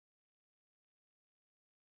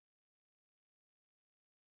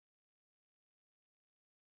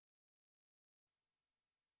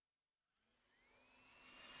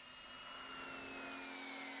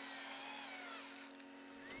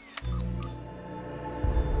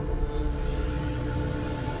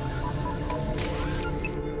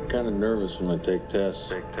kind of nervous when I take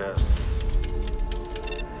tests.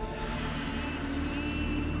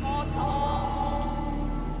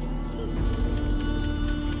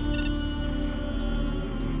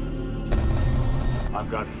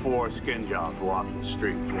 I've got 4 skin jobs walking the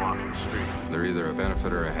streets. They're either a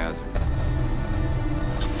benefit or a hazard.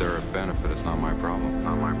 If they're a benefit, it's not my problem.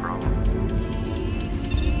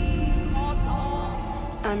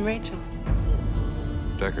 I'm Rachel.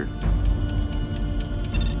 Deckard.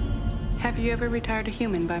 Have you ever retired a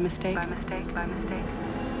human by mistake?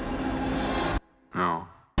 No.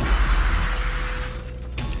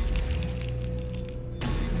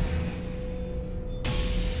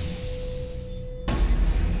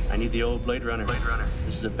 I need the old Blade Runner.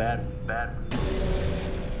 This is a bad one.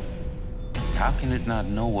 How can it not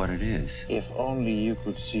know what it is? If only you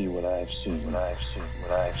could see what I've seen.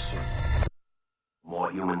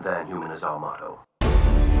 More human than human is our motto.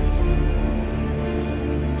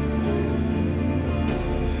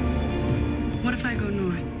 What if I go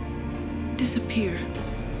north? Disappear?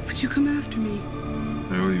 Would you come after me?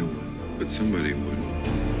 No, you wouldn't. But somebody would.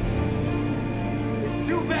 It's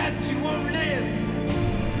too bad she won't live.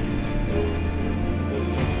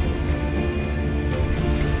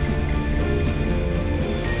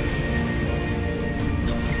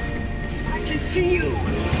 I can see you.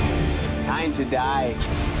 Time to die.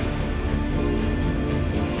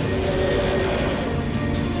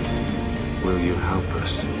 Will you help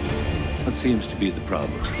us? What seems to be the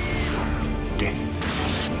problem? Death.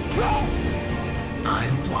 I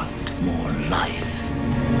want more life.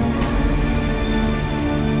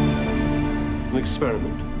 An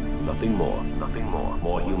experiment. Nothing more.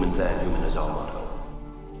 More human than human is our motto.